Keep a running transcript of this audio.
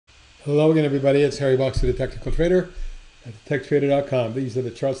Hello again, everybody. It's Harry Boxer, the Technical Trader at techtrader.com. These are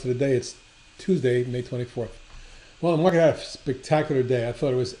the charts of the day. It's Tuesday, May 24th. Well, the market had a spectacular day. I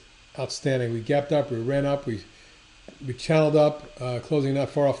thought it was outstanding. We gapped up, we ran up, we channeled up, closing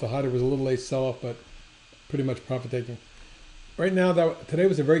not far off the high. There was a little late sell-off, but pretty much profit-taking. Right now, today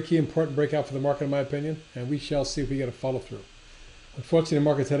was a very key, important breakout for the market, in my opinion, and we shall see if we get a follow-through. Unfortunately, the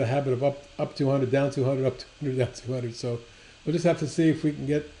market's had a habit of up 200, down 200, up 200, down 200. So we'll just have to see if we can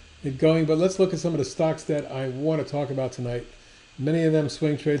get it going. But let's look at some of the stocks that I want to talk about tonight. Many of them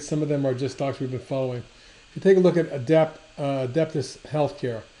swing trades. Some of them are just stocks we've been following. If you take a look at Adeptus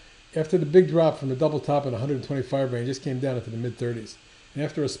Healthcare, after the big drop from the double top in 125 range, just came down into the mid-30s. And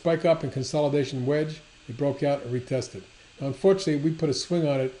after a spike up and consolidation wedge, it broke out and retested. Now, unfortunately, we put a swing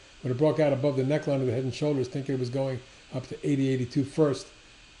on it when it broke out above the neckline of the head and shoulders, thinking it was going up to 80.82 first.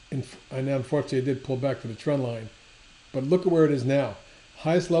 And unfortunately, it did pull back for the trend line. But look at where it is now.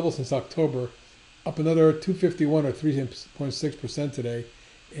 Highest level since October, up another 251 or 3.6% today.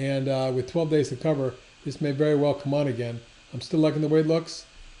 And with 12 days to cover, this may very well come on again. I'm still liking the way it looks.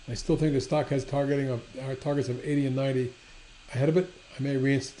 I still think the stock has targets of 80 and 90 ahead of it. I may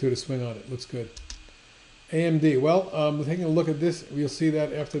reinstitute a swing on it. Looks good. AMD. Well, taking a look at this, we'll see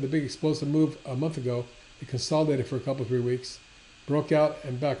that after the big explosive move a month ago, it consolidated for a couple, 3 weeks, broke out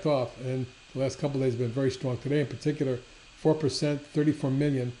and backed off. And the last couple of days have been very strong. Today in particular, 4%, 34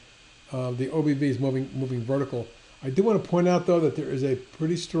 million. The OBV is moving vertical. I do want to point out, though, that there is a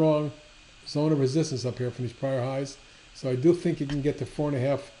pretty strong zone of resistance up here from these prior highs. So I do think it can get to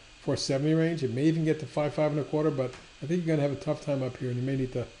 4.5, 470 range. It may even get to 5, 5.25, but I think you're going to have a tough time up here, and you may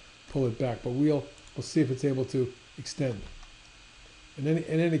need to pull it back. But we'll see if it's able to extend. In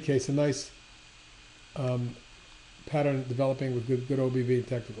any case, a nice pattern developing with good OBV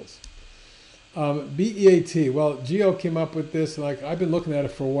technicals. BEAT. Well, Geo came up with this. Like, I've been looking at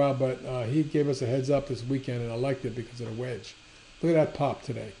it for a while, but he gave us a heads up this weekend, and I liked it because of the wedge. Look at that pop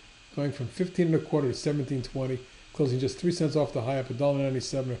today, going from 15.25 to 17.20, closing just 3 cents off the high, up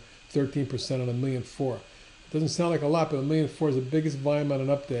 $1.97 or 13% on $1.4 million. It doesn't sound like a lot, but $1.4 million is the biggest volume on an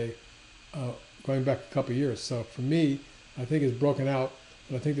up day going back a couple of years. So for me, I think it's broken out,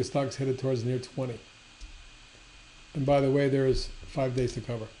 and I think the stock's headed towards near 20. And by the way, there is 5 days to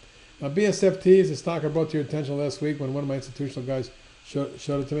cover. Now, BSFT is a stock I brought to your attention last week when one of my institutional guys showed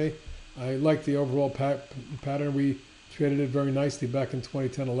it to me. I like the overall pattern. We traded it very nicely back in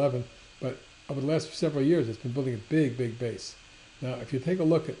 2010-11, but over the last several years, it's been building a big base. Now, if you take a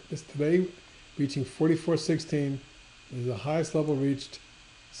look at this today, reaching 44.16, is the highest level reached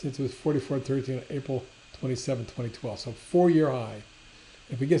since it was 44.13 on April 27, 2012. So 4-year high.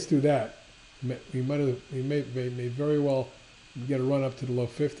 If it gets through that, we may very well get a run up to the low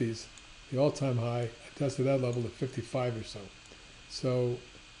 50s. The all-time high, I tested that level at 55 or so. So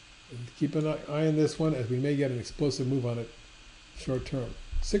keep an eye on this one, as we may get an explosive move on it short term.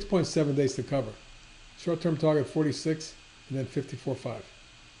 6.7 days to cover. Short-term target 46 and then 54.5.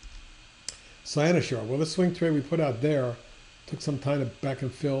 Cynosure. Well, this swing trade we put out there took some time to back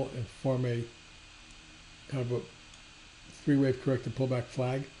and fill and form a kind of a 3-wave corrective pullback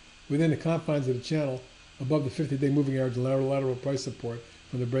flag within the confines of the channel above the 50-day moving average and lateral price support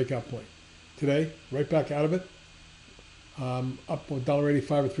from the breakout point. Today, right back out of it, up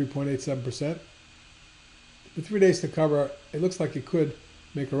 $1.85 or 3.87%. With 3 days to cover, it looks like it could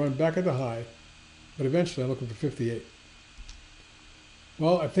make a run back at the high, but eventually I'm looking for 58.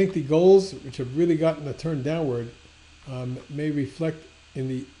 Well, I think the goals, which have really gotten a turn downward, may reflect in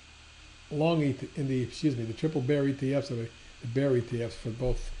the the triple bear ETFs, or the bear ETFs for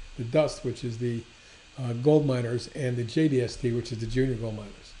both the dust, which is the gold miners, and the JDST, which is the junior gold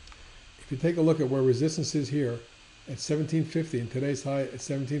miners. If you take a look at where resistance is here at 1750 and today's high at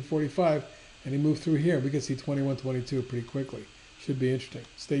 1745, and he moved through here, we can see 21.22 pretty quickly. Should be interesting.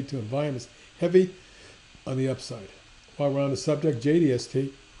 Stay tuned. Volume is heavy on the upside. While we're on the subject,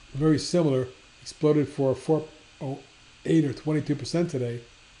 JDST, very similar, exploded for 408 or 22% today.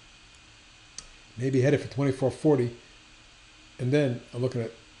 Maybe headed for 24.40, and then I'm looking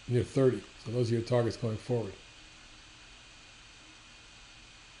at near 30. So those are your targets going forward.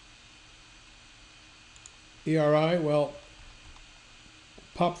 ERI, well,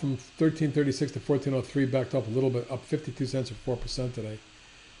 popped from 13.36 to 14.03, backed up a little bit, up 52 cents or 4% today.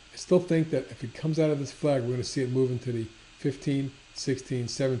 I still think that if it comes out of this flag, we're going to see it move into the 15, 16,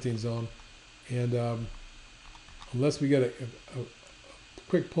 17 zone. And unless we get a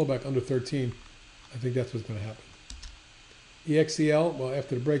quick pullback under 13, I think that's what's going to happen. EXEL, well,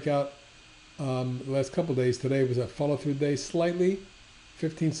 after the breakout, the last couple of days, today was a follow-through day, slightly.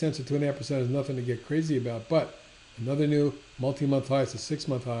 15 cents or 2.5% is nothing to get crazy about, but another new multi-month high, it's a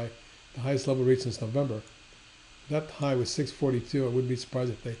 6-month high, the highest level reached since November. That high was 642. I wouldn't be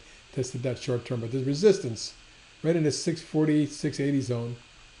surprised if they tested that short term. But there's resistance right in this 640, 680 zone.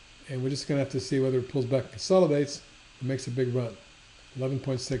 And we're just going to have to see whether it pulls back and consolidates and makes a big run.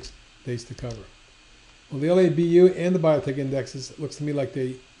 11.6 days to cover. Well, the LABU and the biotech indexes, it looks to me like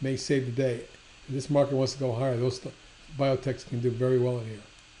they may save the day. If this market wants to go higher, those biotechs can do very well in here.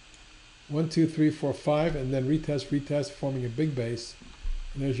 1, 2, 3, 4, 5, and then retest, forming a big base.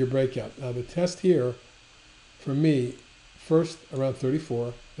 And there's your breakout. Now the test here, for me, first around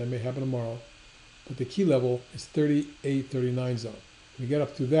 34. That may happen tomorrow. But the key level is 38, 39 zone. When we get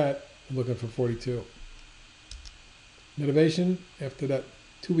up to that, I'm looking for 42. Motivation, after that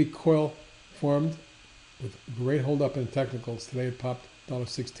 2-week coil formed with great hold up in technicals, today it popped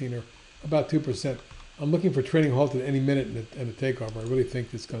 $1.16 or about 2%. I'm looking for trading halt at any minute and a takeover. I really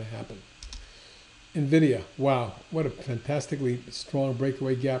think it's going to happen. NVIDIA, wow, what a fantastically strong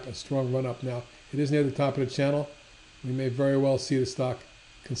breakaway gap, a strong run up now. It is near the top of the channel. We may very well see the stock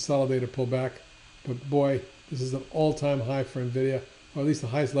consolidate or pull back. But boy, this is an all-time high for NVIDIA, or at least the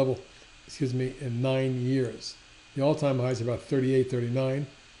highest level, in 9 years. The all-time high is about 38, 39.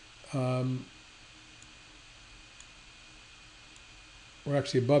 We're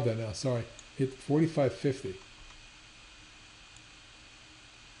actually above that now, sorry. Hit 45.50.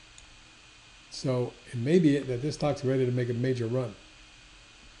 So it may be that this stock's ready to make a major run.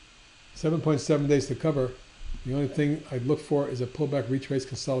 7.7 days to cover. The only thing I'd look for is a pullback, retrace,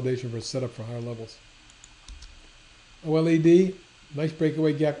 consolidation for a setup for higher levels. OLED, nice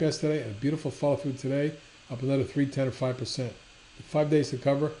breakaway gap yesterday and a beautiful follow through today, up another 3, 10, or 5%. With 5 days to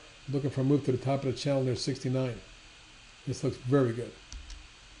cover, I'm looking for a move to the top of the channel near 69. This looks very good.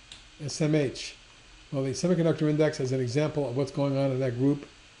 SMH, well, the semiconductor index, as an example of what's going on in that group,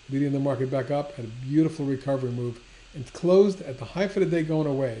 leading the market back up, had a beautiful recovery move and closed at the high for the day going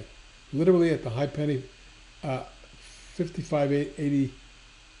away, literally at the high penny, 55.82,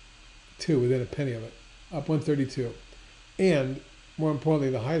 within a penny of it, up 132. And more importantly,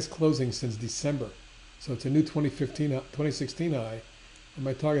 the highest closing since December. So it's a new 2016 high, and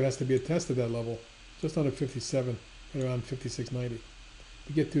my target has to be a test of that level, just under 57, right around 56.90.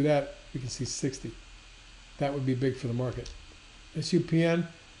 To get through that, we can see 60. That would be big for the market. SUPN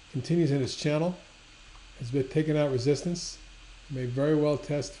continues in its channel, has been taking out resistance, may very well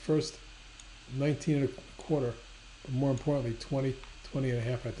test first 19.25, but more importantly 20,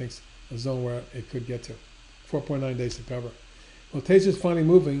 20.5, I think is a zone where it could get to. 4.9 days to cover. Well, TASR's finally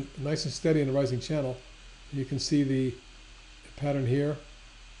moving nice and steady in the rising channel. You can see the pattern here.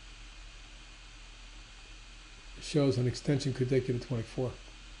 It shows an extension could take you to 24.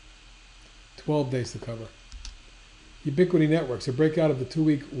 12 days to cover. Ubiquity Networks, a breakout of the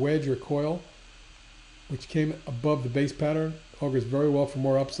 2-week wedge or coil, which came above the base pattern, augurs very well for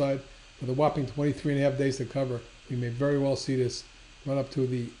more upside. With a whopping 23.5 days to cover, we may very well see this run up to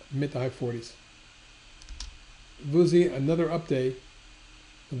the mid to high 40s. Vuzi, another update.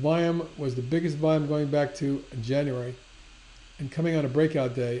 The volume was the biggest volume going back to January, and coming on a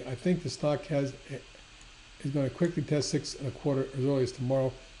breakout day, I think the stock is going to quickly test 6.25 as early as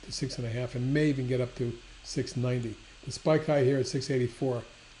tomorrow to 6.5, and may even get up to 690. The spike high here at 684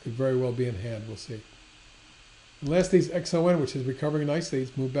 could very well be in hand. We'll see. And lastly is XON, which is recovering nicely.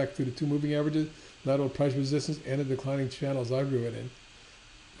 It's moved back through the 2 moving averages, lateral price resistance, and the declining channels I grew it in.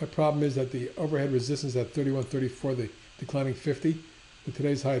 My problem is that the overhead resistance at 31.34, the declining 50, with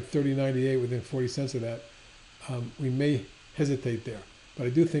today's high at 30.98, within 40 cents of that, we may hesitate there. But I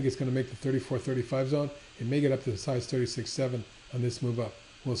do think it's going to make the 34.35 zone. It may get up to the size 36.7 on this move up.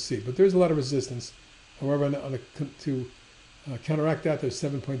 We'll see. But there's a lot of resistance. However, to counteract that, there's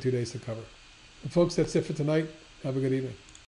 7.2 days to cover. And folks, that's it for tonight. Have a good evening.